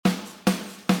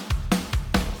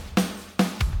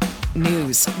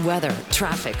News, weather,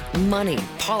 traffic, money,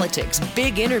 politics,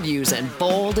 big interviews, and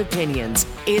bold opinions.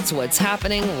 It's what's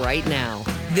happening right now.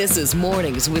 This is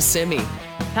Mornings with Simi.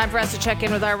 Time for us to check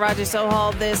in with our Raji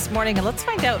Sohal this morning, and let's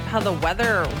find out how the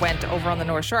weather went over on the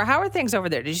North Shore. How are things over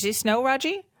there? Did you see snow,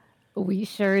 Raji? We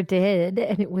sure did,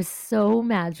 and it was so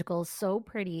magical, so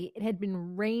pretty. It had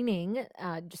been raining,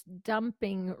 just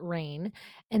dumping rain,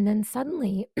 and then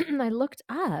suddenly I looked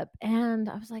up and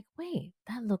I was like, wait,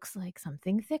 that looks like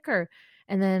something thicker.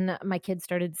 And then my kids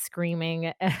started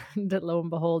screaming, and lo and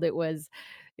behold, it was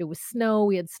snow.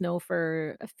 We had snow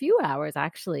for a few hours,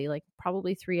 actually, like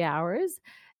probably 3 hours.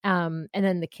 And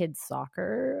then the kids'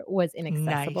 soccer was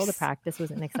inaccessible. Nice. The practice was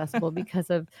inaccessible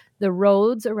because of the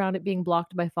roads around it being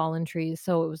blocked by fallen trees.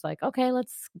 So it was like, okay,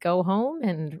 let's go home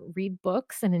and read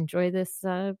books and enjoy this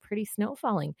pretty snow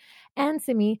falling. And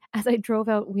Simi, as I drove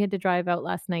out, we had to drive out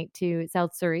last night to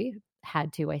South Surrey.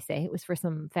 Had to, I say. It was for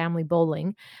some family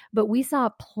bowling. But we saw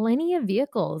plenty of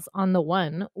vehicles on the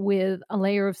one with a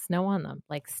layer of snow on them,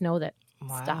 like snow that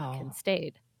stuck and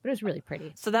stayed. But it was really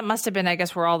pretty. So that must have been, I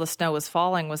guess, where all the snow was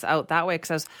falling was out that way.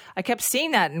 Because I kept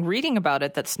seeing that and reading about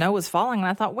it, that snow was falling. And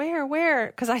I thought, where?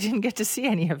 Because I didn't get to see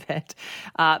any of it.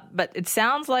 But it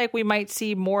sounds like we might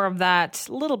see more of that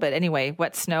a little bit. Anyway,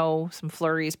 wet snow, some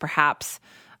flurries perhaps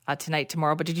tonight,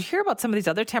 tomorrow. But did you hear about some of these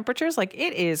other temperatures? Like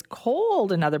it is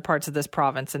cold in other parts of this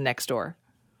province and next door.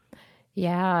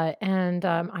 Yeah, and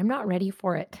I'm not ready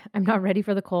for it. I'm not ready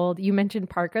for the cold. You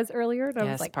mentioned parkas earlier. And I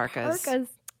Yes, was like, parkas.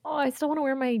 Oh, I still want to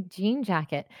wear my jean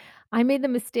jacket. I made the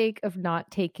mistake of not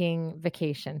taking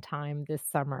vacation time this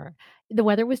summer. The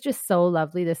weather was just so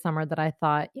lovely this summer that I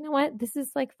thought, you know what, this is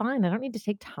like fine. I don't need to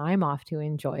take time off to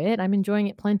enjoy it. I'm enjoying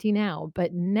it plenty now.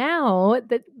 But now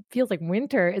that feels like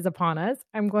winter is upon us,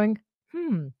 I'm going,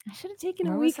 I should have taken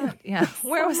a week.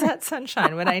 Where was that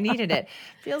sunshine when I needed it?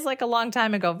 Feels like a long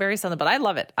time ago, very sudden, but I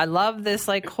love it. I love this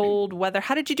like cold weather.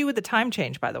 How did you do with the time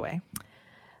change, by the way?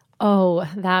 Oh,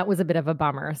 that was a bit of a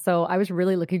bummer. So I was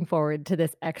really looking forward to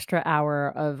this extra hour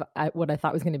of what I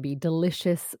thought was going to be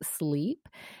delicious sleep.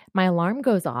 My alarm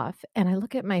goes off and I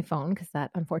look at my phone because that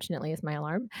unfortunately is my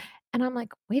alarm. And I'm like,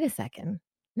 wait a second.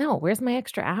 No, where's my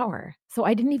extra hour? So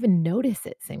I didn't even notice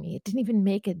it, Simi. It didn't even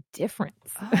make a difference.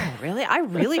 Oh, really? I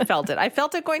really felt it. I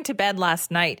felt it going to bed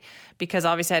last night because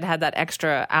obviously I'd had that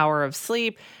extra hour of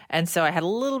sleep. And so I had a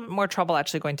little bit more trouble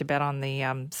actually going to bed on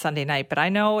the Sunday night. But I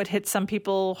know it hit some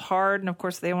people hard. And of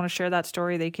course, they want to share that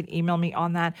story. They can email me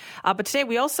on that. But today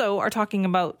we also are talking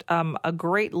about a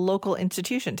great local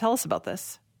institution. Tell us about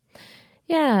this.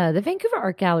 Yeah, the Vancouver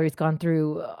Art Gallery's gone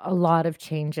through a lot of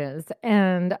changes.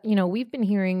 And, we've been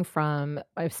hearing from,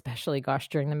 especially,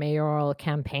 during the mayoral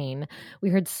campaign, we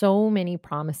heard so many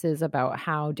promises about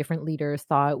how different leaders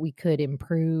thought we could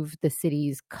improve the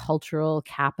city's cultural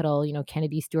capital.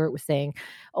 Kennedy Stewart was saying,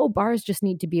 oh, bars just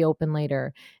need to be open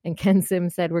later. And Ken Sim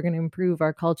said, we're going to improve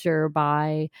our culture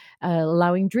by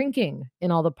allowing drinking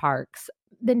in all the parks.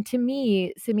 Then to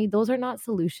me, Simi, those are not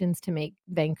solutions to make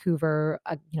Vancouver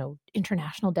a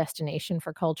international destination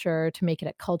for culture, to make it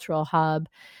a cultural hub.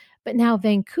 But now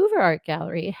Vancouver Art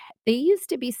Gallery, they used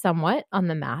to be somewhat on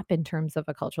the map in terms of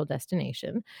a cultural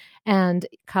destination. And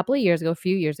a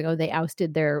few years ago, they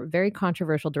ousted their very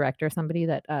controversial director, somebody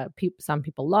that some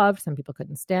people loved, some people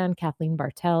couldn't stand, Kathleen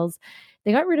Bartels.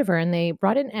 They got rid of her and they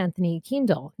brought in Anthony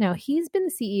Kendall. Now, he's been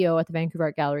the CEO at the Vancouver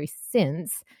Art Gallery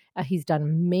since. He's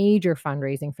done major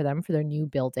fundraising for them for their new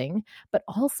building, but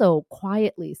also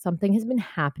quietly, something has been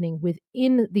happening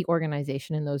within the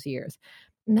organization in those years.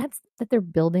 And that's that they're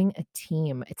building a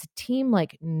team. It's a team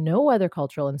like no other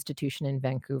cultural institution in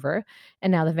Vancouver.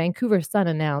 And now the Vancouver Sun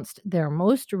announced their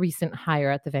most recent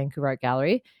hire at the Vancouver Art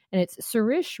Gallery, and it's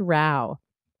Suresh Rao.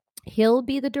 He'll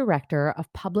be the director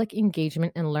of public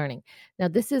engagement and learning. Now,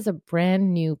 this is a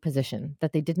brand new position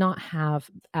that they did not have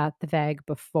at the VAG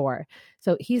before.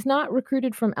 So he's not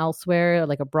recruited from elsewhere,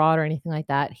 like abroad or anything like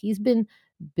that. He's been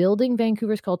building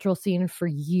Vancouver's cultural scene for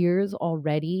years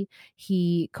already.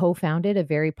 He co-founded a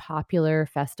very popular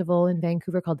festival in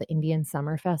Vancouver called the Indian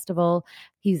Summer Festival.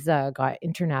 He's got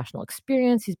international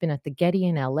experience. He's been at the Getty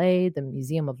in LA, the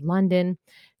Museum of London.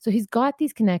 So he's got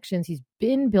these connections. He's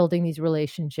been building these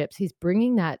relationships. He's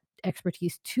bringing that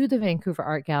expertise to the Vancouver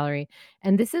Art Gallery.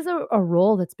 And this is a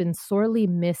role that's been sorely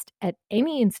missed at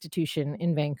any institution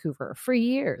in Vancouver for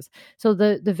years. So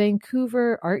the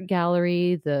Vancouver Art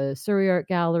Gallery, the Surrey Art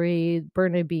Gallery,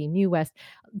 Burnaby, New West,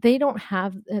 they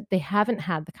haven't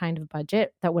had the kind of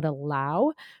budget that would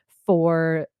allow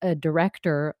for a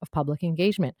director of public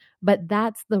engagement. But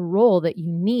that's the role that you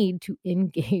need to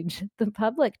engage the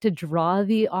public, to draw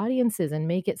the audiences and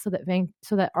make it so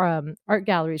that art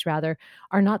galleries rather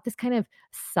are not this kind of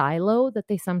silo that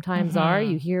they sometimes are.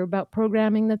 You hear about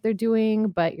programming that they're doing,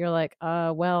 but you're like,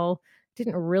 well,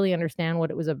 didn't really understand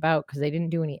what it was about because they didn't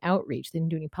do any outreach. They didn't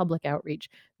do any public outreach.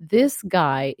 This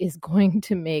guy is going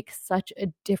to make such a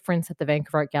difference at the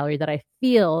Vancouver Art Gallery that I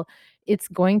feel it's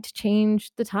going to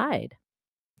change the tide.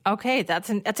 Okay, that's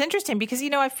interesting because,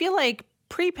 I feel like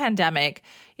pre-pandemic,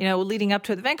 leading up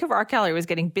to it, the Vancouver Art Gallery was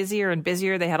getting busier and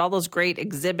busier. They had all those great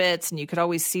exhibits and you could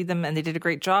always see them and they did a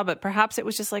great job. But perhaps it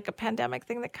was just like a pandemic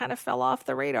thing that kind of fell off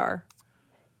the radar.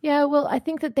 Yeah, well, I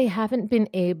think that they haven't been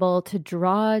able to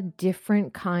draw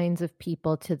different kinds of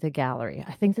people to the gallery.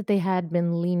 I think that they had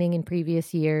been leaning in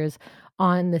previous years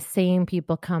on the same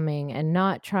people coming and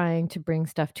not trying to bring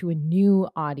stuff to a new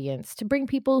audience, to bring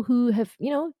people who have,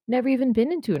 never even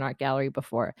been into an art gallery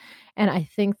before. And I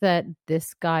think that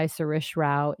this guy, Suresh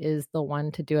Rao, is the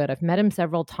one to do it. I've met him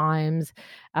several times.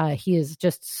 He is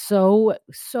just so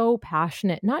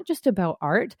passionate, not just about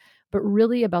art, but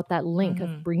really about that link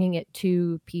of bringing it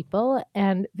to people.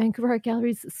 And Vancouver Art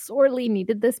Galleries sorely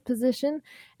needed this position.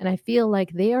 And I feel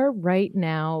like they are right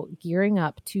now gearing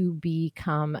up to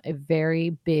become a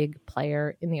very big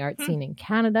player in the art scene in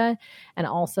Canada. And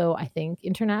also, I think,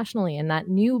 internationally. And that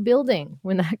new building,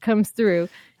 when that comes through,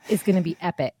 is going to be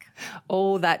epic.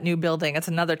 Oh, that new building. It's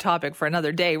another topic for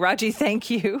another day. Raji, thank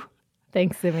you.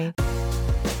 Thanks, Simi.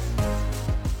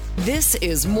 This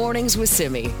is Mornings with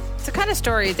Simi. It's the kind of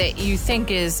story that you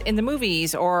think is in the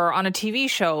movies or on a TV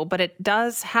show, but it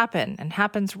does happen and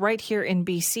happens right here in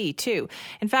BC too.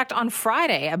 In fact, on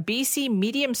Friday, a BC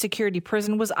medium security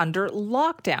prison was under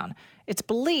lockdown. It's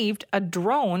believed a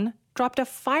drone dropped a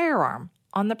firearm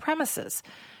on the premises.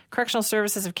 Correctional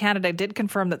Services of Canada did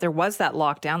confirm that there was that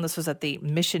lockdown. This was at the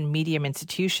Mission Medium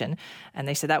Institution, and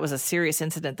they said that was a serious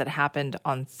incident that happened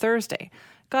on Thursday.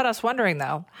 Got us wondering,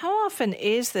 though, how often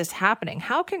is this happening?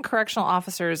 How can correctional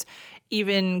officers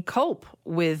even cope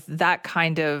with that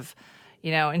kind of,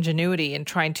 ingenuity in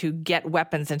trying to get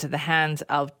weapons into the hands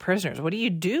of prisoners? What do you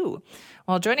do?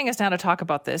 Well, joining us now to talk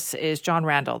about this is John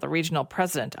Randall, the regional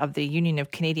president of the Union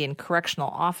of Canadian Correctional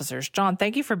Officers. John,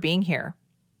 thank you for being here.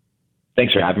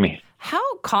 Thanks for having me.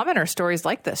 How common are stories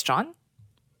like this, John?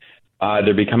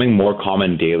 They're becoming more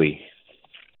common daily.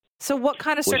 So what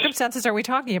kind of circumstances are we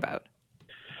talking about?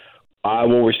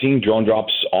 Well, we're seeing drone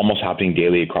drops almost happening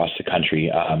daily across the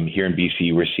country. Here in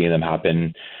BC, we're seeing them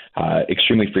happen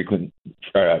extremely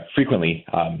frequently,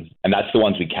 and that's the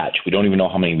ones we catch. We don't even know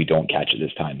how many we don't catch at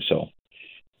this time. So,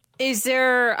 is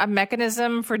there a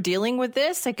mechanism for dealing with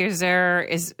this? Like, is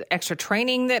extra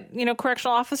training that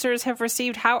correctional officers have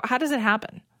received? How does it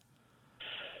happen?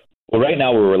 Well, right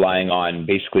now we're relying on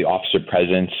basically officer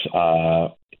presence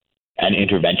and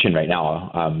intervention right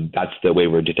now. That's the way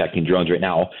we're detecting drones right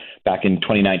now. Back in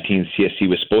 2019, CSC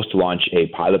was supposed to launch a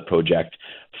pilot project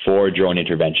for drone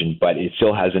intervention, but it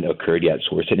still hasn't occurred yet.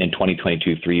 So we're sitting in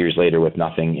 2022, 3 years later, with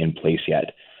nothing in place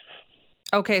yet.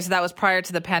 Okay, so that was prior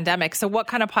to the pandemic. So what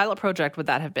kind of pilot project would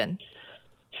that have been?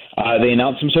 They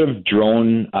announced some sort of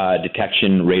drone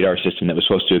detection radar system that was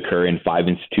supposed to occur in 5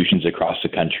 institutions across the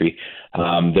country.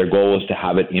 Their goal was to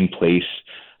have it in place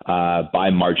by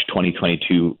March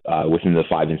 2022 within the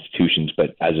 5 institutions,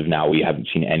 but as of now, we haven't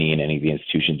seen any in any of the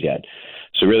institutions yet.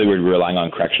 So really, we're relying on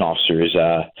correctional officers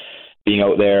being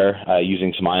out there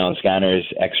using some ion scanners,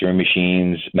 X-ray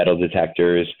machines, metal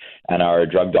detectors, and our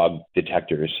drug dog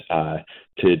detectors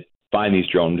to find these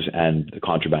drones and the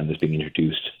contraband that's being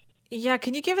introduced. Yeah,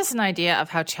 can you give us an idea of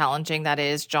how challenging that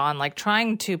is, John? Like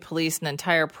trying to police an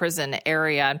entire prison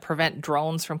area and prevent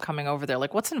drones from coming over there.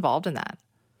 Like, what's involved in that?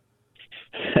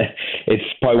 It's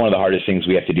probably one of the hardest things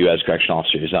we have to do as correctional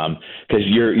officers because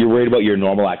you're worried about your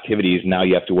normal activities. Now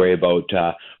you have to worry about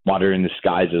monitoring the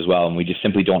skies as well, and we just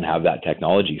simply don't have that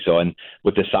technology. So, and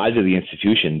with the size of the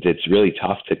institutions, it's really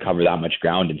tough to cover that much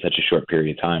ground in such a short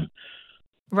period of time.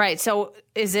 Right. So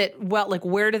is it,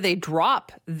 where do they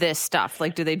drop this stuff?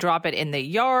 Like, do they drop it in the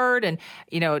yard? And,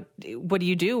 what do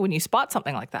you do when you spot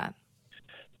something like that?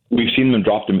 We've seen them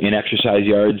drop them in exercise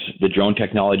yards. The drone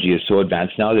technology is so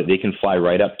advanced now that they can fly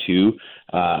right up to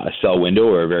a cell window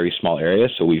or a very small area.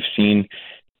 So we've seen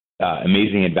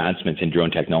amazing advancements in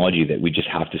drone technology that we just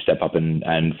have to step up and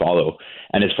follow.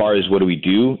 And as far as what do we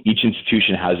do, each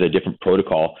institution has a different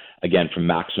protocol, again, from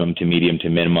maximum to medium to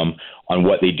minimum, on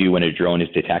what they do when a drone is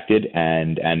detected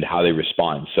and how they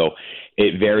respond. So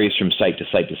it varies from site to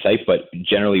site to site, but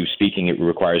generally speaking, it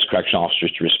requires correctional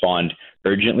officers to respond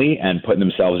urgently and put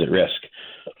themselves at risk.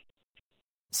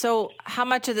 So how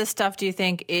much of this stuff do you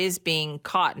think is being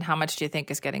caught and how much do you think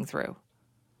is getting through?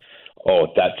 Oh,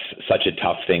 that's such a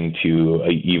tough thing to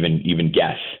even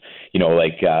guess.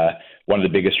 One of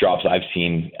the biggest drops I've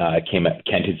seen came at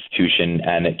Kent Institution,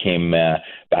 and it came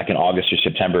back in August or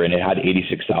September, and it had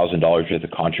 $86,000 worth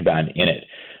of contraband in it.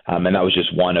 And that was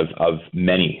just one of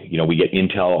many. We get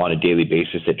intel on a daily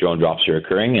basis that drone drops are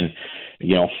occurring, and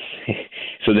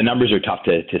so the numbers are tough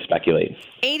to speculate.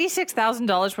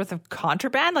 $86,000 worth of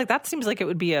contraband? Like, that seems like it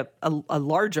would be a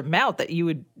large amount that you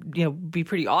would, be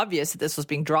pretty obvious that this was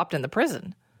being dropped in the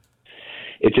prison.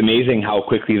 It's amazing how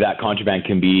quickly that contraband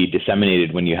can be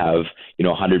disseminated when you have,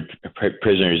 100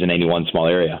 prisoners in any one small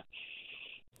area.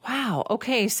 Wow.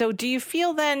 Okay. So do you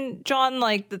feel then, John,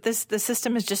 like that the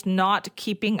system is just not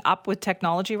keeping up with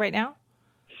technology right now?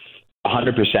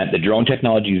 100%. The drone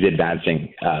technology is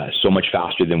advancing so much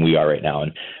faster than we are right now.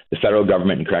 And the federal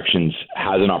government and corrections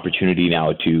has an opportunity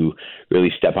now to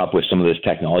really step up with some of this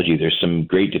technology. There's some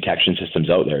great detection systems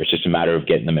out there. It's just a matter of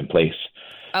getting them in place.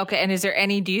 Okay. And is there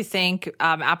any, do you think,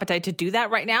 appetite to do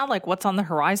that right now? Like, what's on the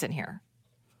horizon here?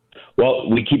 Well,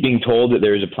 we keep being told that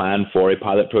there is a plan for a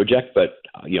pilot project, but,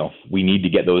 we need to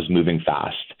get those moving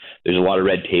fast. There's a lot of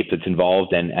red tape that's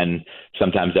involved, and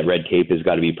sometimes that red tape has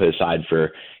got to be put aside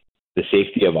for the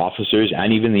safety of officers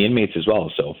and even the inmates as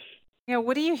well. So,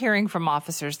 what are you hearing from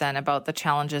officers then about the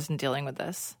challenges in dealing with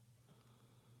this?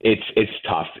 It's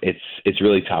tough. It's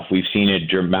really tough. We've seen a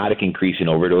dramatic increase in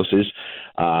overdoses.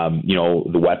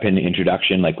 The weapon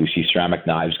introduction, like we see ceramic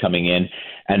knives coming in,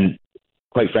 and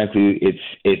quite frankly,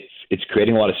 it's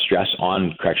creating a lot of stress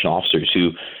on correctional officers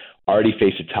who already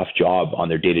face a tough job on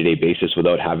their day-to-day basis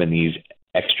without having these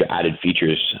extra added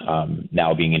features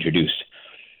now being introduced.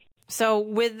 So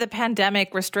with the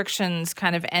pandemic restrictions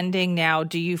kind of ending now,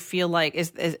 do you feel like,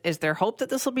 is there hope that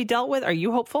this will be dealt with? Are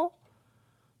you hopeful?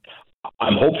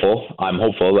 I'm hopeful. I'm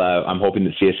hoping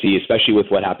that CSC, especially with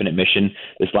what happened at Mission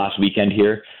this last weekend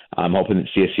here, I'm hoping that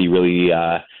CSC really,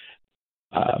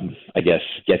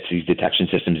 gets these detection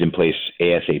systems in place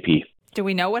ASAP. Do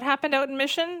we know what happened out in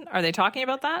Mission? Are they talking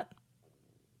about that?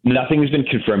 Nothing has been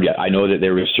confirmed yet. I know that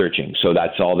they're researching, so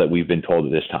that's all that we've been told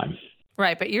at this time.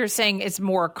 Right, but you're saying it's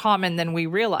more common than we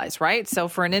realize, right? So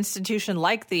for an institution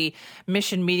like the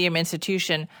Mission Medium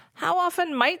Institution, how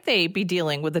often might they be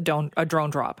dealing with a drone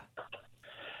drop?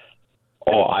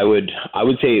 Oh, I would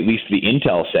say at least the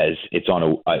intel says it's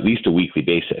on at least a weekly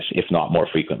basis, if not more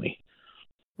frequently.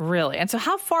 Really? And so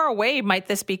how far away might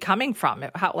this be coming from?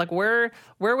 Where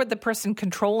would the person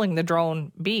controlling the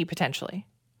drone be potentially?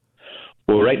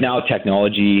 Well, right now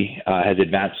technology has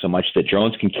advanced so much that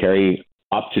drones can carry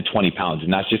up to 20 pounds,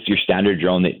 and that's just your standard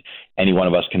drone that any one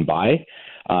of us can buy.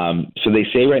 So they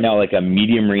say right now, like a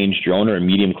medium range drone or a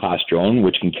medium class drone,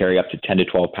 which can carry up to 10 to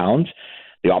 12 pounds,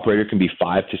 the operator can be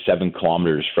 5 to 7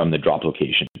 kilometers from the drop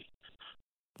location.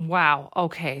 Wow.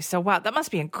 Okay. So, wow, that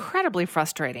must be incredibly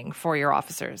frustrating for your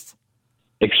officers.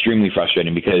 Extremely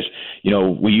frustrating because,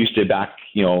 we used to back,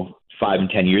 5 and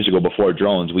 10 years ago before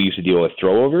drones, we used to deal with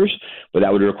throwovers, but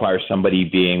that would require somebody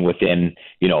being within,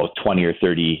 20 or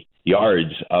 30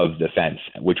 yards of the fence,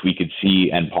 which we could see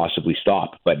and possibly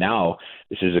stop. But now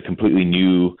this is a completely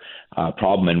new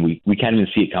problem, and we can't even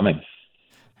see it coming.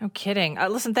 No kidding.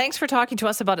 Listen, thanks for talking to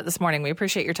us about it this morning. We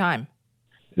appreciate your time.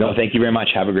 No, thank you very much.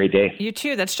 Have a great day. You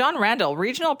too. That's John Randall,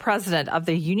 Regional President of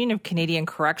the Union of Canadian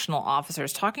Correctional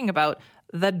Officers, talking about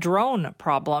the drone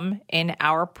problem in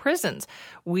our prisons.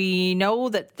 We know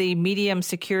that the medium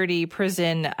security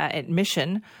prison at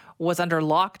Mission was under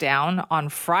lockdown on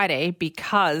Friday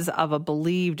because of a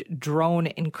believed drone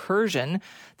incursion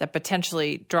that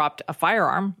potentially dropped a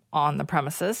firearm on the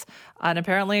premises. And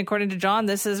apparently, according to John,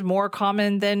 this is more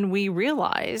common than we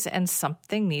realize, and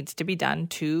something needs to be done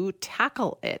to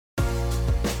tackle it.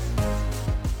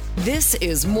 This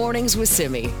is Mornings with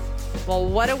Simi. Well,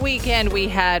 what a weekend we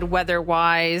had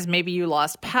weather-wise. Maybe you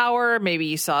lost power. Maybe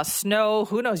you saw snow.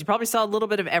 Who knows? You probably saw a little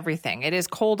bit of everything. It is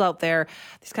cold out there.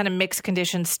 These kind of mixed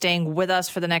conditions staying with us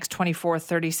for the next 24,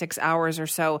 36 hours or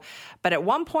so. But at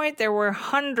one point, there were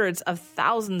hundreds of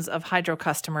thousands of hydro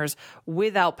customers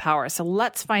without power. So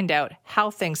let's find out how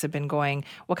things have been going,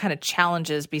 what kind of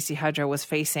challenges BC Hydro was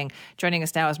facing. Joining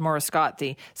us now is Maura Scott,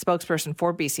 the spokesperson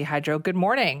for BC Hydro. Good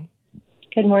morning.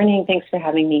 Good morning. Thanks for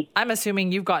having me. I'm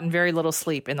assuming you've gotten very little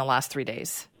sleep in the last 3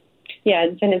 days. Yeah,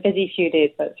 it's been a busy few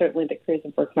days, but certainly the crews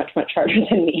have worked much, much harder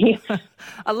than me.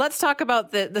 Let's talk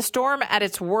about the storm at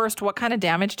its worst. What kind of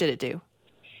damage did it do?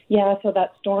 Yeah, so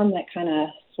that storm that kind of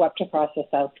swept across the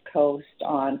South Coast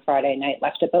on Friday night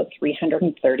left about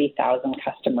 330,000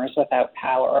 customers without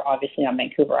power, obviously on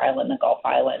Vancouver Island, the Gulf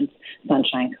Islands,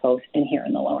 Sunshine Coast, and here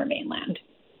in the Lower Mainland.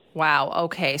 Wow.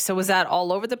 Okay. So was that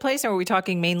all over the place, or were we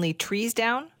talking mainly trees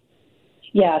down?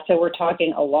 Yeah, so we're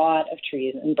talking a lot of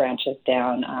trees and branches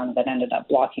down that ended up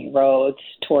blocking roads,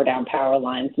 tore down power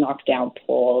lines, knocked down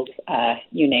poles,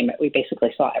 you name it. We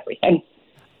basically saw everything.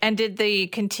 And did the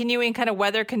continuing kind of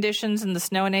weather conditions and the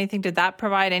snow and anything, did that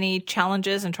provide any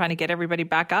challenges in trying to get everybody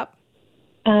back up?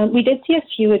 We did see a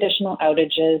few additional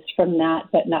outages from that,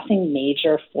 but nothing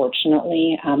major,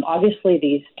 fortunately. Obviously,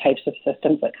 these types of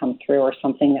systems that come through are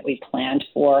something that we planned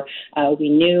for. We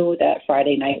knew that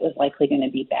Friday night was likely going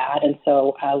to be bad, and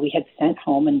so we had sent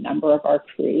home a number of our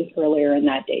crews earlier in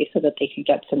that day so that they could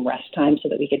get some rest time so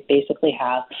that we could basically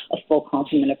have a full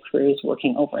complement of crews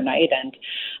working overnight. And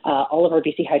all of our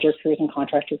BC Hydro crews and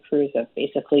contractor crews have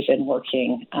basically been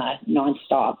working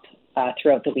nonstop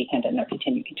throughout the weekend, and they're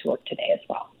continuing to work today as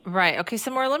well. Right. Okay. So,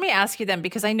 Maura, let me ask you then,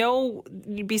 because I know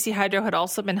BC Hydro had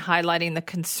also been highlighting the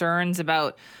concerns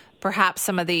about perhaps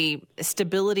some of the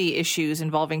stability issues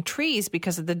involving trees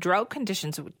because of the drought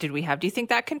conditions did we have. Do you think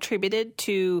that contributed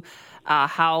to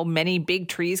how many big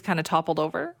trees kind of toppled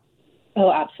over? Oh,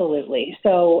 absolutely.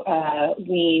 So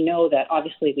we know that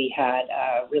obviously we had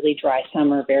a really dry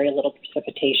summer, very little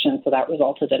precipitation, so that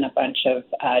resulted in a bunch of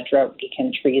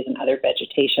drought-weakened trees and other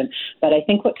vegetation. But I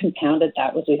think what compounded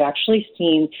that was we've actually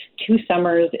seen 2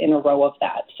 summers in a row of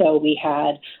that. So we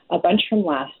had a bunch from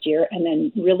last year and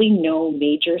then really no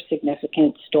major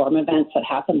significant storm events that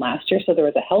happened last year. So there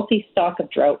was a healthy stock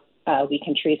of drought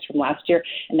weakened trees from last year,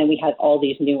 and then we had all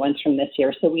these new ones from this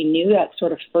year. So we knew that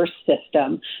sort of first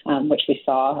system, which we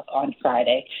saw on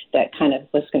Friday, that kind of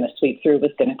was going to sweep through,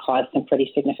 was going to cause some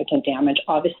pretty significant damage.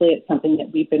 Obviously, it's something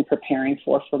that we've been preparing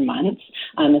for months,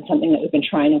 and something that we've been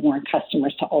trying to warn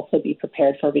customers to also be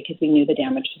prepared for because we knew the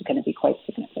damage was going to be quite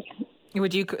significant.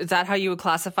 Is that how you would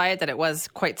classify it, that it was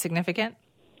quite significant?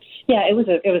 Yeah, it was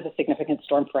a significant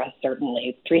storm for us,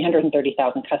 certainly.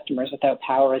 330,000 customers without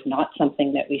power is not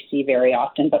something that we see very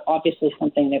often, but obviously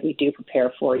something that we do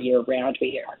prepare for year-round.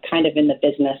 We are kind of in the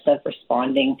business of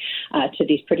responding to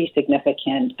these pretty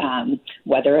significant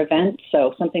weather events.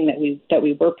 So something that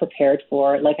we were prepared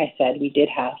for. Like I said, we did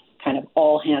have kind of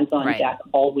all hands on deck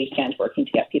all weekend working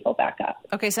to get people back up.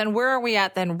 Okay, so and where are we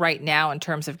at then right now in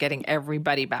terms of getting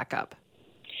everybody back up?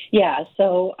 Yeah,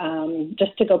 so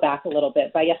just to go back a little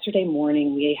bit, by yesterday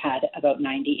morning we had about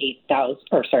 98%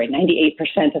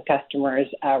 of customers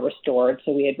restored.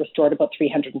 So we had restored about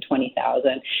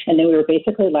 320,000, and then we were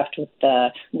basically left with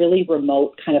the really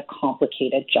remote, kind of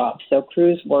complicated jobs. So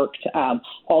crews worked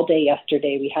all day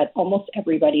yesterday. We had almost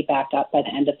everybody back up by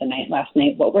the end of the night last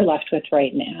night. What we're left with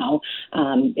right now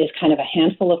is kind of a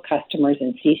handful of customers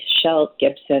in Sechelt,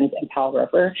 Gibsons, and Powell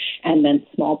River, and then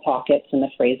small pockets in the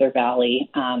Fraser Valley.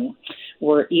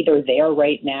 We're either there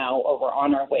right now or we're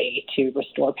on our way to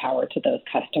restore power to those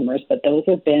customers. But those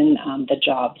have been the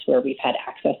jobs where we've had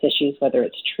access issues, whether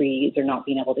it's trees or not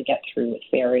being able to get through with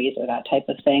ferries or that type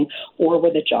of thing, or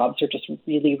where the jobs are just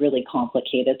really, really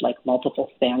complicated, like multiple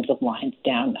spans of lines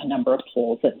down, a number of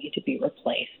poles that need to be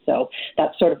replaced. So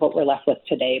that's sort of what we're left with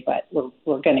today, but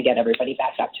we're going to get everybody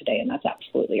back up today, and that's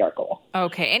absolutely our goal.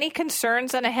 Okay. Any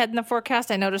concerns then ahead in the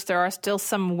forecast? I noticed there are still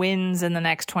some winds in the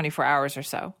next 24 hours or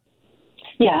so.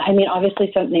 Yeah, I mean, obviously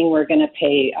something we're going to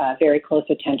pay very close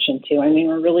attention to. I mean,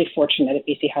 we're really fortunate at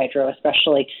BC Hydro,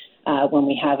 especially when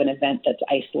we have an event that's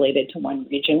isolated to one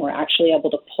region. We're actually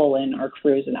able to pull in our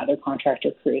crews and other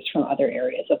contractor crews from other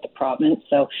areas of the province.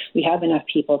 So we have enough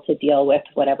people to deal with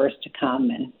whatever's to come.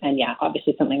 And yeah,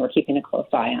 obviously something we're keeping a close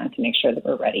eye on to make sure that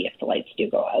we're ready if the lights do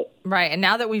go out. Right. And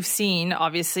now that we've seen,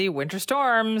 obviously, winter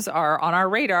storms are on our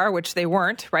radar, which they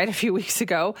weren't, right, a few weeks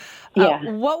ago.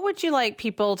 Yeah. What would you like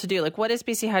people to do? Like, what is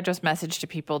BC Hydro's message to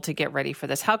people to get ready for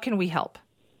this? How can we help?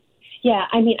 Yeah,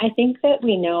 I mean, I think that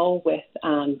we know with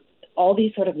all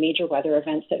these sort of major weather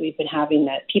events that we've been having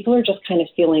that people are just kind of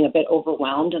feeling a bit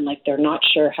overwhelmed and like they're not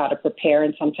sure how to prepare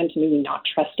and sometimes maybe not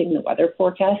trusting the weather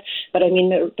forecast. But I mean,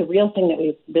 the real thing that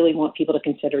we really want people to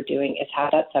consider doing is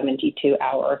have that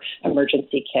 72-hour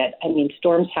emergency kit. I mean,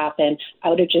 storms happen,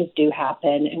 outages do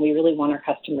happen, and we really want our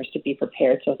customers to be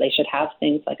prepared. So they should have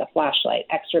things like a flashlight,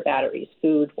 extra batteries,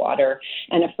 food, water,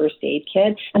 and a first aid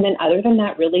kit. And then other than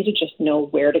that, really to just know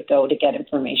where to go to get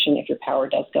information if your power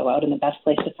does go out. And the best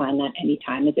place to find that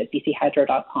anytime is at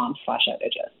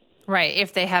bchydro.com/outages. Right.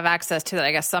 If they have access to that,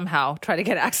 I guess somehow try to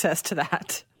get access to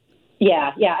that.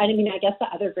 Yeah. And I mean, I guess the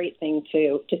other great thing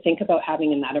to think about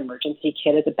having in that emergency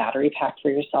kit is a battery pack for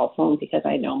your cell phone, because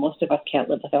I know most of us can't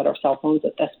live without our cell phones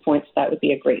at this point. So that would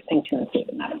be a great thing to include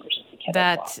in that emergency kit.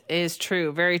 That is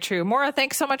true. Very true. Maura,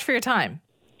 thanks so much for your time.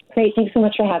 Great. Thanks so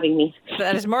much for having me.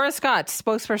 That is Maura Scott,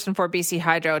 spokesperson for BC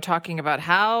Hydro, talking about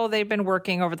how they've been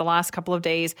working over the last couple of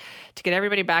days to get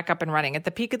everybody back up and running. At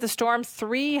the peak of the storm,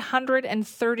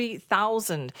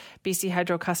 330,000 BC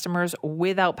Hydro customers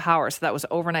without power. So that was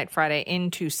overnight Friday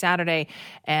into Saturday.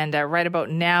 And right about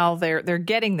now, they're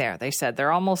getting there. They said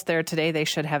they're almost there today. They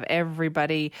should have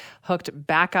everybody hooked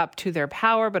back up to their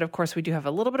power. But of course, we do have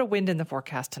a little bit of wind in the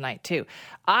forecast tonight, too.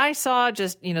 I saw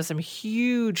just, some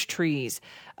huge trees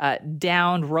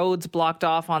down, roads blocked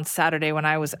off on Saturday when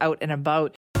I was out and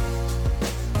about.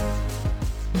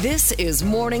 This is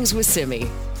Mornings with Simi.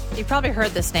 You've probably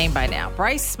heard this name by now.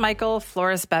 Bryce Michael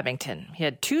Flores Babington. He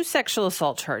had 2 sexual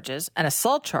assault charges, an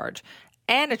assault charge,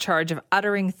 and a charge of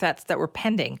uttering threats that were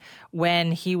pending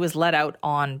when he was let out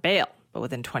on bail. But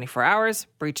within 24 hours,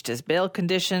 breached his bail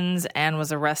conditions and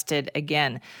was arrested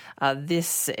again.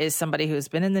 This is somebody who has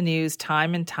been in the news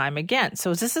time and time again.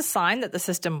 So is this a sign that the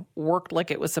system worked like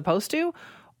it was supposed to,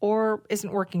 or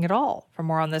isn't working at all? For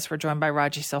more on this, we're joined by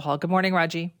Raji Sohal. Good morning,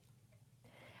 Raji.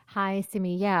 Hi,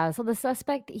 Simi. Yeah, so the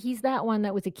suspect, he's that one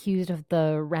that was accused of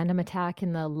the random attack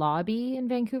in the lobby in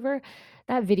Vancouver.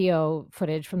 That video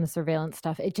footage from the surveillance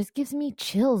stuff, it just gives me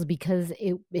chills because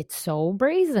it's so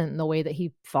brazen, the way that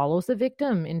he follows the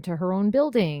victim into her own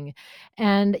building.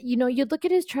 And, you look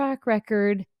at his track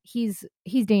record, he's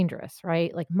dangerous,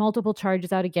 right? Like multiple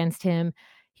charges out against him.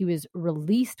 He was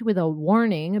released with a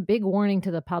warning, a big warning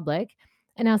to the public.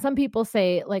 And now some people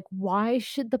say, why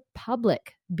should the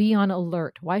public be on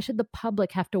alert? Why should the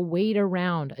public have to wait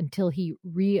around until he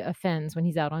reoffends when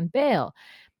he's out on bail?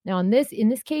 Now, in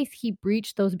this case, he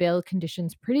breached those bail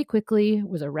conditions pretty quickly,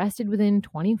 was arrested within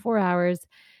 24 hours.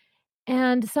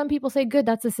 And some people say, good,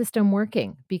 that's the system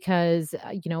working because,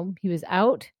 he was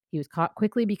out. He was caught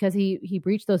quickly because he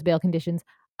breached those bail conditions.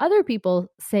 Other people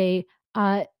say,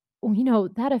 that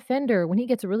offender, when he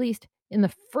gets released in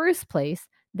the first place,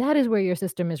 that is where your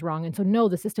system is wrong. And so, no,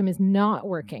 the system is not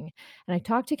working. And I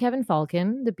talked to Kevin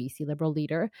Falcon, the BC Liberal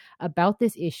leader, about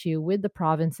this issue with the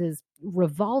province's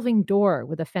revolving door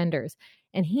with offenders.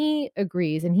 And he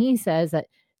agrees, and he says that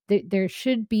there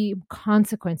should be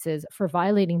consequences for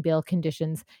violating bail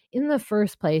conditions in the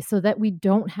first place so that we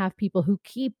don't have people who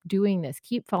keep doing this,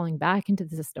 keep falling back into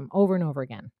the system over and over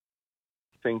again.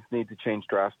 Things need to change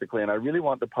drastically, and I really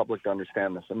want the public to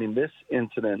understand this. I mean, this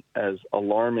incident, as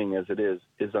alarming as it is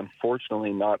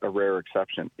unfortunately not a rare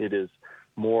exception. It is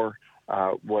more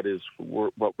what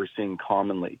we're seeing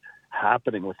commonly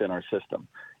happening within our system.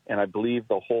 And I believe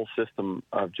the whole system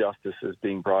of justice is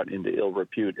being brought into ill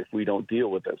repute if we don't deal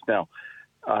with this. Now,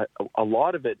 a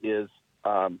lot of it is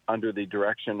under the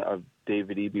direction of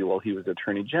David Eby while he was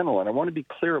Attorney General. And I want to be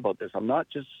clear about this. I'm not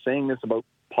just saying this about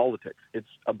politics. It's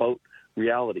about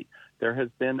reality. There has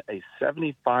been a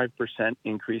 75%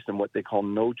 increase in what they call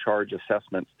no-charge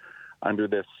assessments under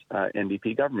this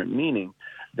NDP government, meaning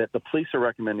that the police are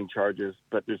recommending charges,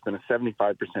 but there's been a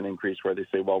 75% increase where they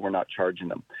say, well, we're not charging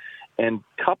them. And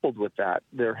coupled with that,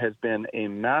 there has been a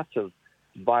massive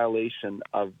violation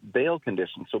of bail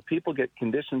conditions. So people get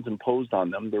conditions imposed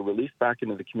on them. They're released back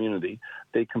into the community.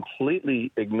 They completely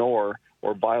ignore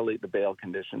or violate the bail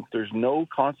conditions. There's no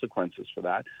consequences for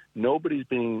that. Nobody's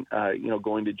being,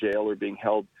 going to jail or being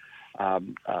held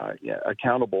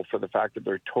accountable for the fact that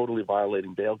they're totally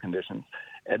violating bail conditions.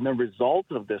 And the result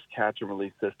of this catch and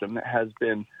release system has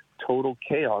been total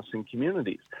chaos in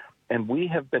communities. And we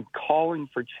have been calling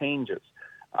for changes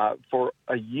for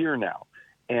a year now.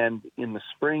 And in the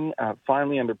spring,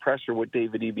 finally under pressure, what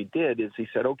David Eby did is he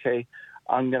said, okay,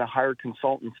 I'm going to hire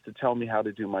consultants to tell me how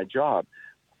to do my job.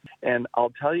 And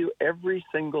I'll tell you, every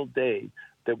single day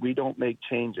that we don't make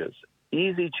changes,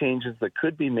 easy changes that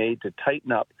could be made to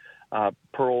tighten up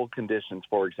parole conditions,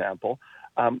 for example,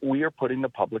 we are putting the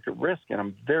public at risk. And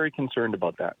I'm very concerned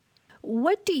about that.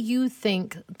 What do you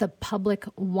think the public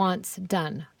wants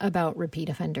done about repeat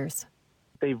offenders?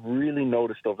 They've really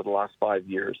noticed over the last 5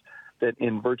 years that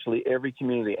in virtually every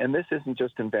community, and this isn't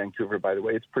just in Vancouver, by the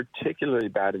way, it's particularly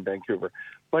bad in Vancouver,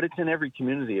 but it's in every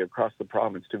community across the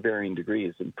province to varying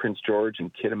degrees. In Prince George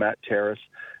and Kitimat Terrace,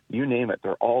 you name it,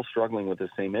 they're all struggling with the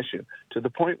same issue, to the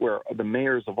point where the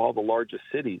mayors of all the largest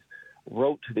cities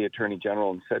wrote to the Attorney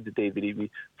General and said to David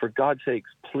Eby, for God's sakes,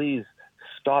 please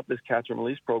stop this catch and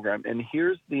release program. And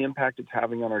here's the impact it's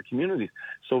having on our communities.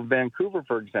 So Vancouver,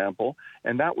 for example,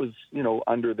 and that was,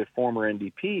 under the former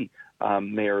NDP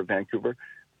mayor of Vancouver,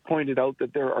 pointed out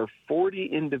that there are 40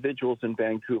 individuals in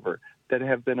Vancouver that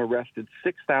have been arrested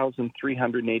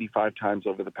 6,385 times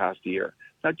over the past year.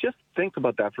 Now, just think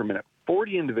about that for a minute.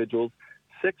 40 individuals,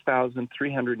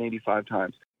 6,385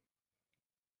 times.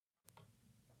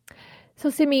 So,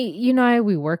 Simi, you and I,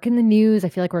 we work in the news. I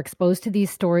feel like we're exposed to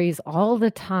these stories all the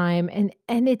time.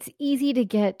 And it's easy to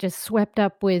get just swept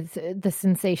up with the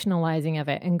sensationalizing of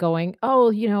it and going,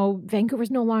 oh,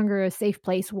 Vancouver's no longer a safe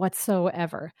place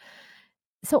whatsoever.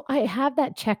 So I have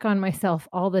that check on myself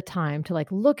all the time to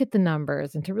look at the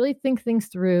numbers and to really think things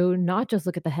through, not just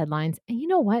look at the headlines. And you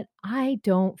know what? I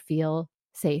don't feel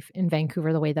safe in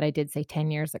Vancouver the way that I did, say,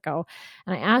 10 years ago.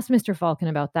 And I asked Mr. Falcon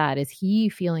about that. Is he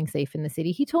feeling safe in the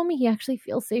city? He told me he actually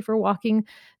feels safer walking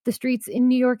the streets in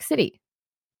New York City.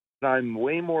 I'm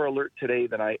way more alert today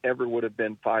than I ever would have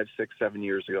been 5, 6, 7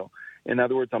 years ago. In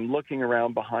other words, I'm looking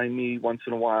around behind me once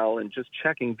in a while and just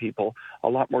checking people a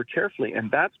lot more carefully.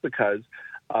 And that's because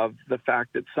of the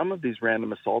fact that some of these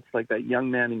random assaults, like that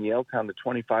young man in Yaletown, the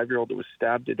 25-year-old that was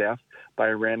stabbed to death by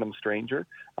a random stranger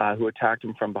who attacked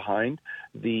him from behind,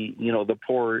 the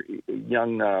poor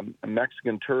young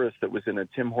Mexican tourist that was in a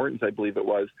Tim Hortons, I believe it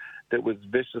was, that was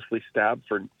viciously stabbed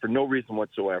for no reason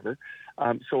whatsoever.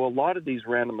 So a lot of these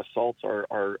random assaults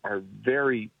are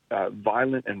very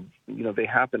violent, and they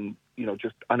happen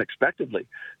just unexpectedly.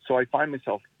 So I find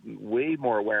myself way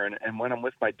more aware, and when I'm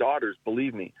with my daughters,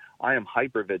 believe me, I am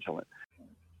hyper vigilant.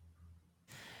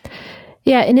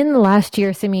 Yeah, and in the last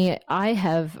year, Simi,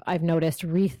 I've noticed,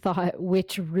 rethought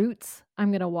which routes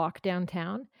I'm going to walk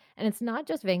downtown. And it's not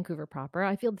just Vancouver proper.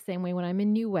 I feel the same way when I'm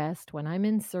in New West, when I'm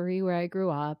in Surrey where I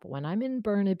grew up, when I'm in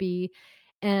Burnaby.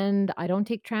 And I don't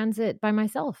take transit by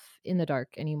myself in the dark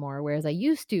anymore, whereas I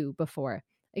used to before.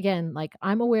 Again,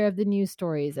 I'm aware of the news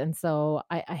stories. And so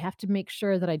I have to make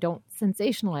sure that I don't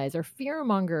sensationalize or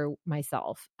fearmonger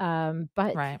myself.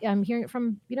 But Right. I'm hearing it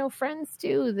from, friends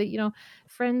too, that,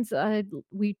 friends,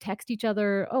 we text each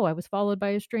other, oh, I was followed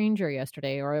by a stranger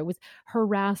yesterday, or I was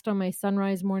harassed on my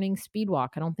sunrise morning speed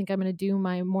walk. I don't think I'm going to do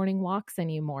my morning walks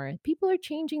anymore. People are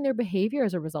changing their behavior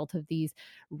as a result of these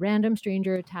random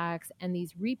stranger attacks and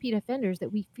these repeat offenders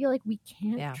that we feel like we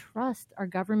can't trust our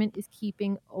government is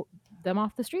keeping them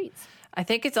off the streets. I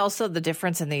think it's also the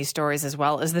difference in these stories as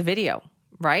well as the video,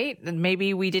 right? And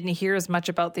maybe we didn't hear as much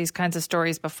about these kinds of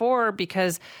stories before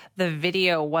because the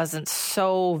video wasn't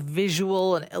so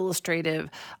visual and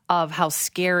illustrative of how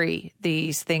scary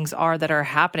these things are that are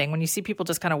happening. When you see people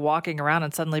just kind of walking around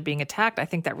and suddenly being attacked, I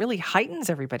think that really heightens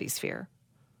everybody's fear.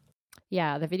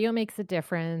 Yeah, the video makes a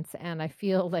difference. And I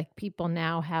feel like people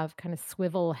now have kind of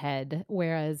swivel head,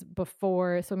 whereas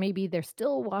before, so maybe they're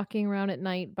still walking around at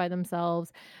night by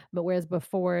themselves, but whereas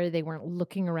before they weren't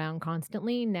looking around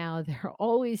constantly, now they're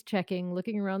always checking,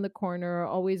 looking around the corner,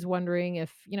 always wondering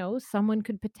if, someone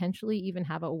could potentially even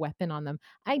have a weapon on them.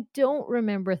 I don't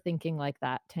remember thinking like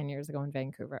that 10 years ago in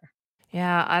Vancouver.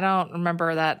 Yeah, I don't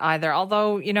remember that either.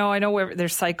 Although, I know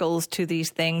there's cycles to these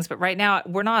things, but right now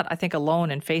we're not, I think,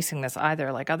 alone in facing this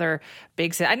either. Like other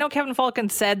big cities. I know Kevin Falcon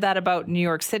said that about New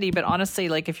York City, but honestly,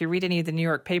 if you read any of the New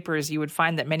York papers, you would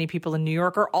find that many people in New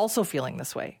York are also feeling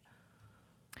this way.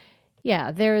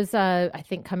 Yeah, there's, I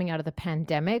think, coming out of the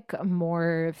pandemic,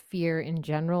 more fear in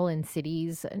general in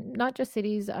cities, not just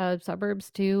cities, suburbs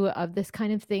too, of this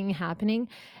kind of thing happening.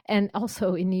 And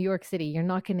also in New York City, you're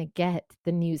not going to get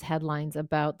the news headlines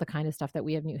about the kind of stuff that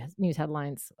we have news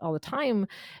headlines all the time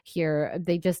here.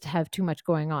 They just have too much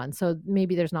going on. So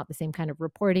maybe there's not the same kind of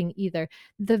reporting either.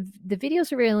 The video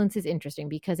surveillance is interesting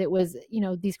because it was,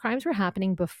 these crimes were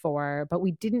happening before, but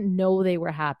we didn't know they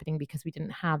were happening because we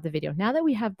didn't have the video. Now that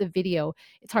we have the video,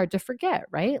 it's hard to forget,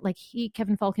 right?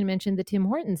 Kevin Falcon mentioned the Tim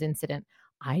Hortons incident.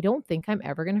 I don't think I'm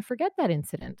ever going to forget that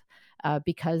incident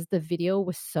because the video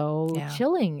was so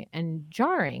chilling and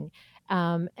jarring.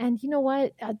 And you know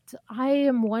what? I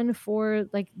am one for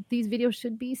these videos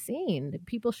should be seen.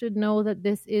 People should know that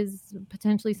this is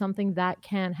potentially something that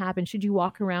can happen. Should you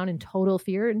walk around in total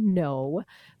fear? No,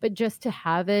 but just to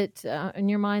have it in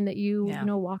your mind that you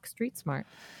walk street smart.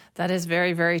 That is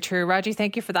very, very true. Raji,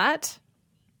 thank you for that.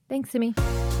 Thanks, Simi.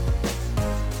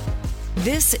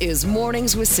 This is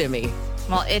Mornings with Simi.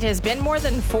 Well, it has been more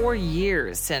than 4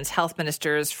 years since health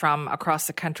ministers from across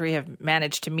the country have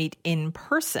managed to meet in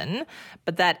person.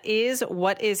 But that is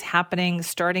what is happening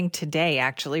starting today,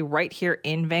 actually, right here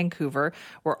in Vancouver,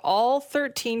 where all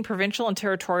 13 provincial and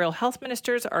territorial health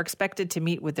ministers are expected to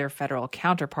meet with their federal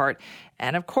counterpart.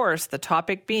 And of course, the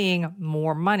topic being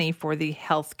more money for the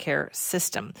healthcare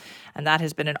system. And that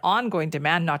has been an ongoing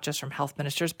demand, not just from health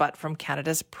ministers, but from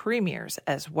Canada's premiers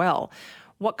as well.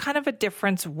 What kind of a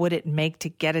difference would it make to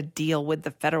get a deal with the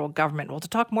federal government? Well, to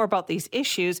talk more about these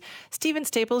issues, Stephen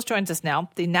Staples joins us now,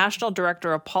 the National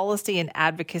Director of Policy and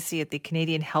Advocacy at the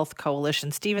Canadian Health Coalition.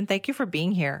 Stephen, thank you for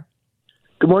being here.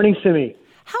 Good morning, Simi.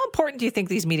 How important do you think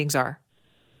these meetings are?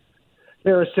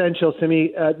 They're essential to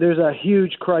me. There's a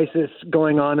huge crisis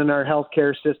going on in our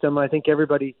healthcare system. I think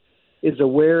everybody is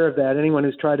aware of that. Anyone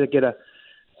who's tried to get a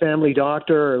family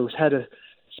doctor or who's had to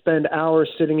spend hours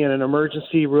sitting in an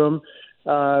emergency room,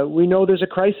 we know there's a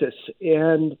crisis.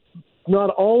 And not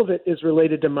all of it is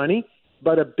related to money,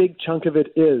 but a big chunk of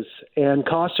it is. And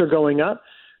costs are going up.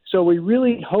 So we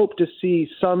really hope to see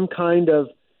some kind of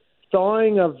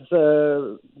thawing of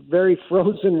the very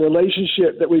frozen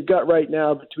relationship that we've got right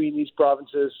now between these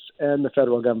provinces and the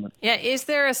federal government. Yeah, is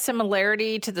there a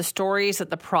similarity to the stories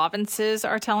that the provinces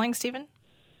are telling, Stephen?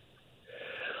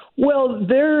 Well,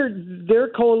 their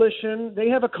coalition, they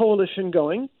have a coalition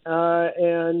going,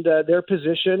 and their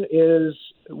position is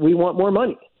we want more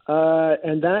money.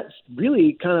 And that's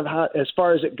really kind of how, as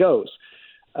far as it goes.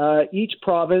 Each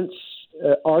province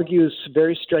argues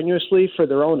very strenuously for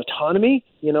their own autonomy.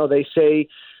 You know, they say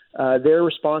they're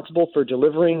responsible for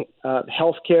delivering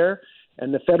health care,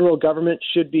 and the federal government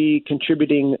should be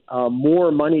contributing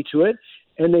more money to it.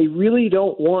 And they really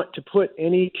don't want to put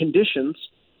any conditions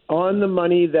on the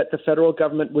money that the federal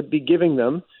government would be giving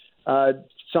them.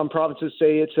 Some provinces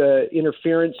say it's an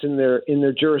interference in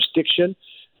their jurisdiction.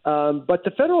 But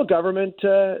the federal government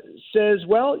says,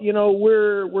 well, you know,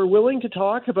 we're willing to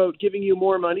talk about giving you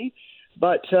more money,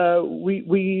 but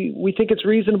we think it's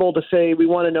reasonable to say we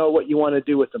want to know what you want to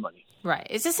do with the money. Right.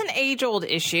 Is this an age-old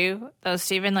issue, though,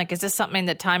 Stephen? Like, is this something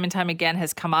that time and time again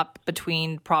has come up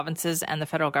between provinces and the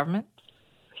federal government?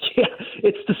 Yeah,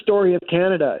 it's the story of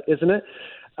Canada, isn't it?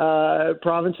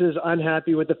 Provinces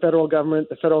unhappy with the federal government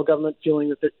feeling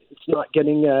that it's not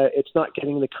getting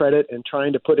the credit and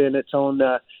trying to put in its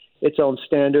own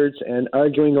standards and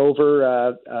arguing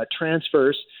over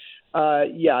transfers.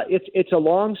 It's a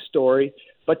long story,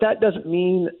 but that doesn't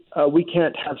mean we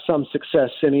can't have some success,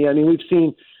 Simi. I mean, we've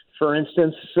seen, for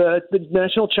instance, the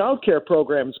National Child Care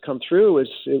Programs come through.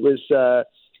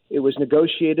 It was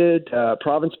negotiated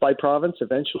province by province.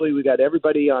 Eventually, we got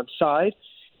everybody on side.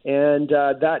 And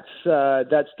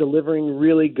that's delivering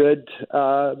really good,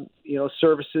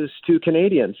 services to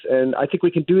Canadians. And I think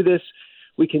we can do this.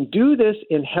 We can do this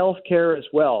in healthcare as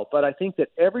well. But I think that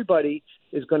everybody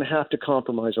is going to have to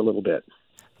compromise a little bit.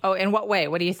 Oh, in what way?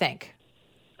 What do you think?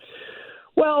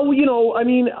 Well, you know, I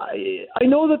mean, I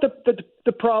know that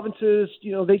the provinces,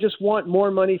 you know, they just want more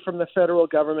money from the federal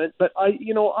government. But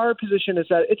our position is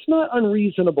that it's not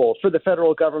unreasonable for the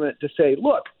federal government to say,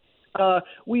 look,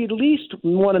 we at least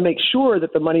want to make sure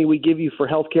that the money we give you for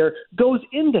healthcare goes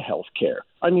into healthcare.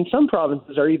 I mean, some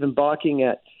provinces are even balking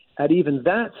at even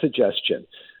that suggestion.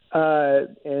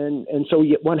 And so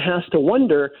one has to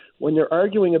wonder when they're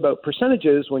arguing about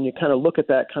percentages, when you kind of look at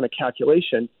that kind of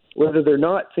calculation, whether they're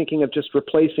not thinking of just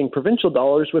replacing provincial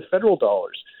dollars with federal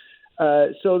dollars.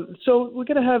 So we're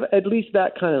going to have at least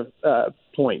that kind of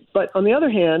point. But on the other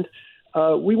hand,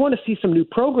 we want to see some new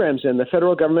programs in. The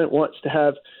federal government wants to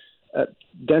have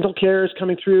dental care is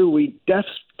coming through. We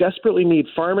desperately need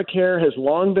pharmacare, has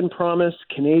long been promised.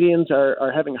 Canadians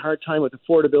are having a hard time with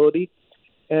affordability.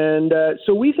 And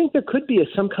so we think there could be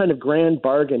some kind of grand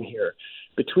bargain here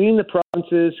between the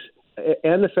provinces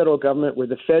and the federal government where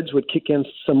the feds would kick in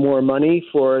some more money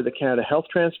for the Canada Health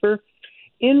Transfer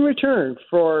in return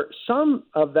for some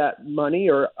of that money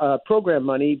or program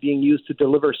money being used to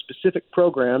deliver specific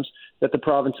programs that the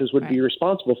provinces would be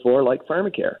responsible for, like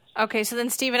pharmacare. Okay, so then,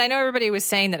 Stephen, I know everybody was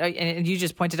saying that, and you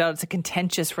just pointed out it's a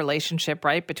contentious relationship,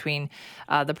 right, between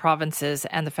the provinces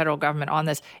and the federal government on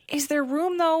this. Is there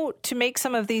room, though, to make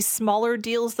some of these smaller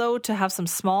deals, though, to have some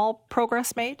small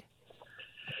progress made?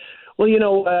 Well, you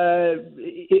know,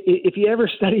 if you ever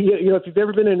study, you know, if you've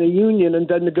ever been in a union and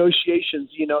done negotiations,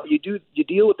 you know, you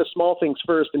deal with the small things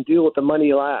first and deal with the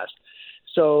money last.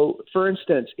 So, for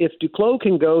instance, if Duclos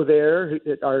can go there,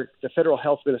 the federal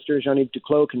health minister, Jean-Yves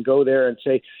Duclos, can go there and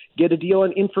say, get a deal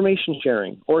on information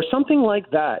sharing or something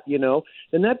like that, you know,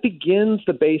 then that begins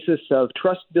the basis of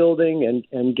trust building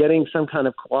and getting some kind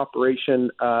of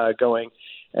cooperation going.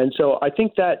 And so I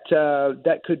think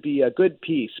that could be a good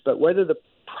piece. But whether the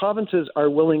provinces are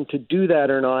willing to do that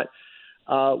or not,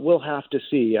 we'll have to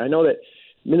see. I know that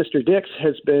Minister Dix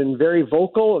has been very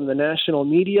vocal in the national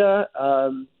media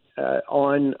on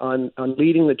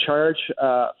leading the charge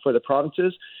for the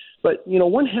provinces. But, you know,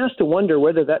 one has to wonder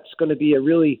whether that's going to be a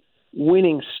really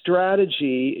winning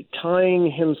strategy,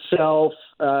 tying himself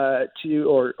to,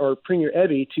 or Premier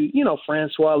Eby to, you know,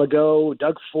 Francois Legault,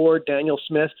 Doug Ford, Daniel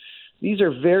Smith. These are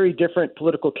very different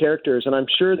political characters, and I'm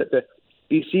sure that the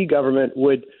BC government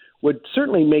would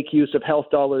certainly make use of health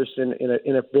dollars in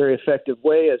a very effective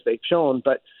way, as they've shown.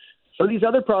 But for these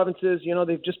other provinces, you know,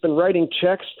 they've just been writing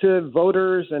checks to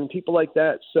voters and people like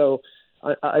that. So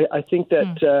I think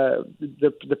that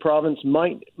the province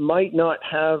might not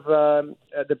have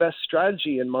the best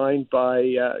strategy in mind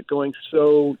by going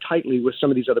so tightly with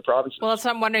some of these other provinces. Well, that's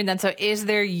what I'm wondering then. So is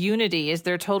there unity? Is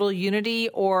there total unity?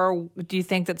 Or do you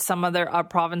think that some other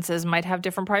provinces might have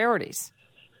different priorities?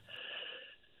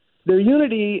 Their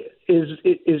unity is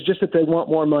just that they want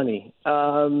more money,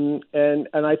 and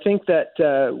I think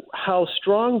that how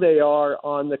strong they are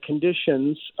on the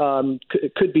conditions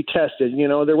could be tested. You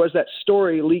know, there was that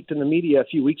story leaked in the media a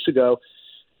few weeks ago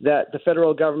that the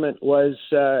federal government was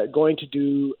going to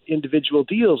do individual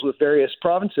deals with various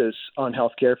provinces on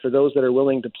healthcare for those that are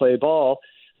willing to play ball.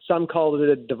 Some called it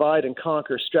a divide and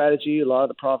conquer strategy. A lot of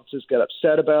the provinces got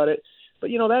upset about it. But,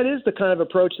 you know, that is the kind of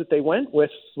approach that they went with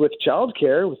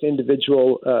childcare, with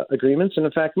individual agreements. And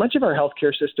in fact, much of our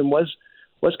healthcare system was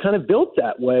kind of built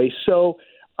that way. So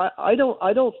I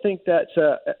don't think that's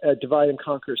a divide and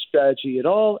conquer strategy at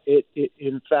all. It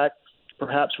in fact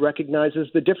perhaps recognizes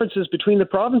the differences between the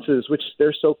provinces, which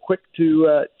they're so quick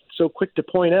to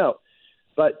point out.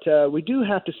 But we do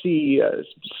have to see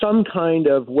some kind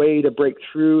of way to break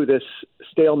through this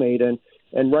stalemate,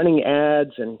 and running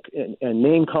ads and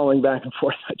name calling back and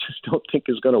forth, I just don't think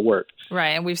is going to work.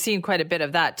 Right, and we've seen quite a bit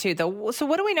of that too. So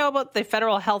what do we know about the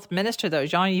federal health minister, though,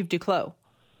 Jean-Yves Duclos?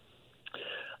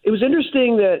 It was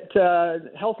interesting that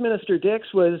Health Minister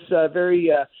Dix was very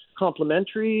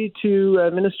complimentary to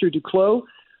Minister Duclos.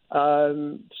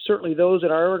 Certainly those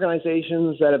in our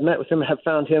organizations that have met with him have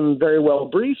found him very well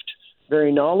briefed,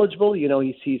 very knowledgeable. You know,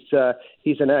 he's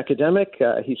an academic.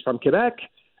 He's from Quebec.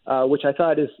 Which I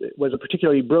thought was a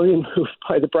particularly brilliant move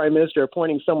by the Prime Minister,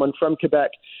 appointing someone from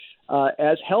Quebec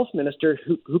as health minister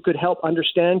who could help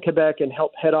understand Quebec and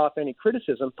help head off any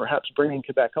criticism, perhaps bringing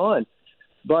Quebec on.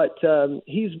 But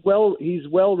he's well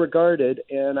regarded,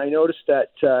 and I noticed that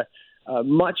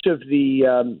much of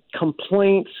the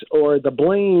complaints or the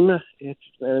blame, and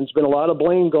there's been a lot of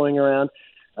blame going around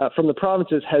from the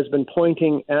provinces, has been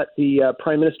pointing at the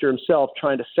Prime Minister himself,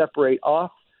 trying to separate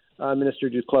off Minister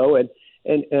Duclos.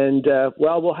 And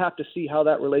we'll have to see how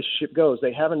that relationship goes.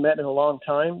 They haven't met in a long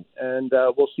time, and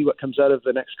we'll see what comes out of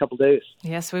the next couple of days.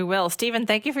 Yes, we will. Stephen,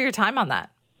 thank you for your time on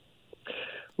that.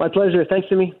 My pleasure. Thanks,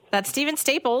 Simi. That's Stephen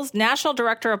Staples, National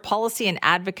Director of Policy and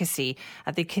Advocacy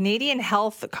at the Canadian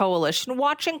Health Coalition,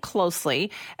 watching closely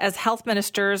as health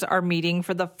ministers are meeting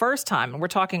for the first time. And we're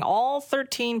talking all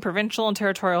 13 provincial and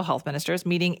territorial health ministers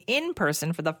meeting in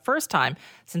person for the first time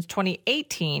since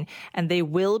 2018. And they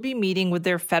will be meeting with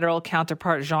their federal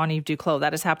counterpart, Jean-Yves Duclos.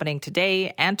 That is happening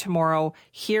today and tomorrow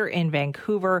here in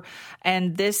Vancouver.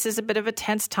 And this is a bit of a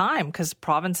tense time because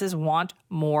provinces want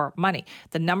more money.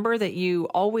 The number that you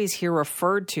always hear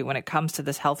referred to when it comes to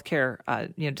this healthcare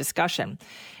discussion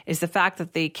is the fact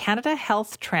that the Canada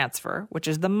Health Transfer, which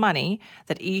is the money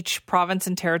that each province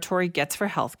and territory gets for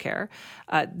healthcare,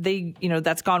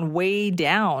 that's gone way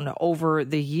down over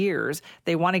the years.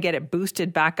 They want to get it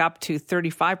boosted back up to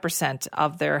 35%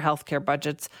 of their healthcare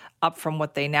budgets, up from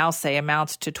what they now say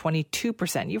amounts to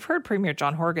 22%. You've heard Premier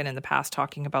John Horgan in the past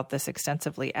talking about this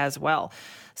extensively as well.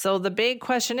 So the big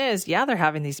question is, they're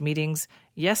having these meetings.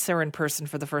 Yes, they're in person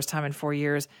for the first time in 4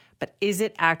 years, but is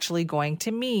it actually going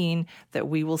to mean that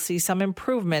we will see some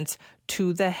improvements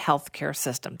to the healthcare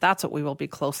system? That's what we will be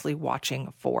closely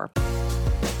watching for.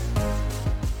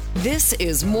 This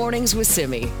is Mornings with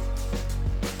Simi.